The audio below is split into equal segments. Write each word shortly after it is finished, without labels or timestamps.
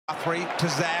Three to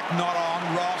Zach, not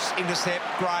on. Ross, intercept.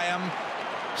 Graham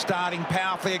starting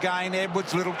powerfully again.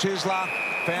 Edwards, Little Chisler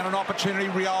found an opportunity.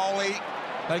 Rioli,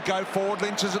 they go forward.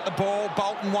 Lynch is at the ball.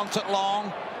 Bolton wants it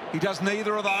long. He does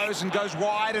neither of those and goes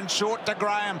wide and short to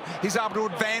Graham. He's able to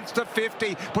advance to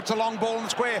 50. Puts a long ball in the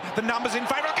square. The numbers in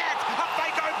favour of Cats. Up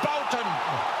they go, Bolton.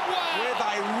 Wow. With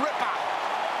a ripper.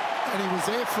 And he was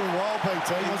there for a while,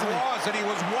 BT, wasn't he? He was, and he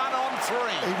was 1 on 3.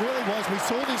 He really was. We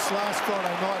saw this last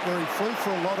Friday night where he flew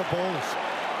for a lot of balls.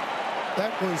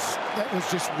 That was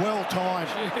just well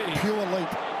timed. Pure leap.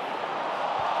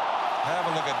 Have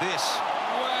a look at this.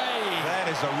 That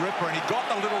is a ripper, and he got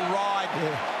the little ride,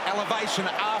 elevation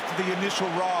after the initial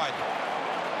ride.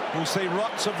 We'll see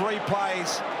lots of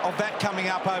replays of that coming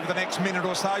up over the next minute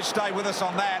or so. Stay with us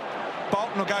on that.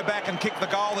 Bolton will go back and kick the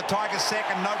goal. The Tigers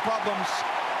second, no problems.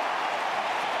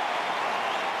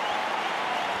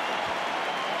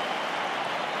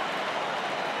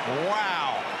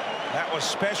 Wow, that was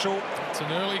special. It's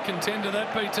an early contender,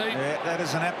 that, BT. Yeah, that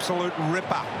is an absolute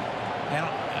ripper. And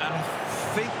I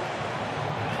think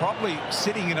probably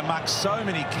sitting in amongst so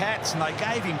many Cats, and they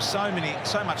gave him so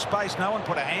much space. No one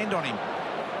put a hand on him.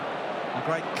 The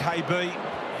great KB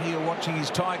here watching his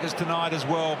Tigers tonight as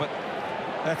well, but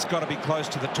that's got to be close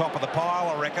to the top of the pile,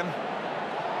 I reckon.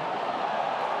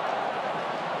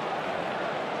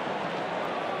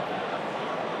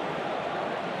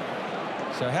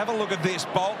 So have a look at this.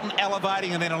 Bolton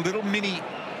elevating and then a little mini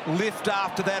lift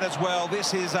after that as well.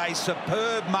 This is a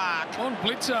superb mark. On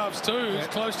blitz halves too. He's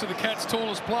close to the Cats'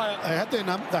 tallest player. They had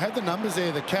the numbers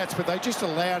there, the Cats, but they just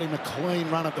allowed him a clean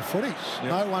run at the footy. Yep.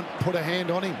 No one put a hand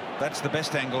on him. That's the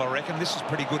best angle, I reckon. This is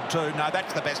pretty good too. No,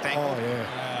 that's the best angle. Oh, yeah.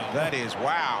 Wow. That is,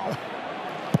 wow.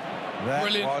 That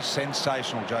was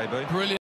sensational, JB. Brilliant.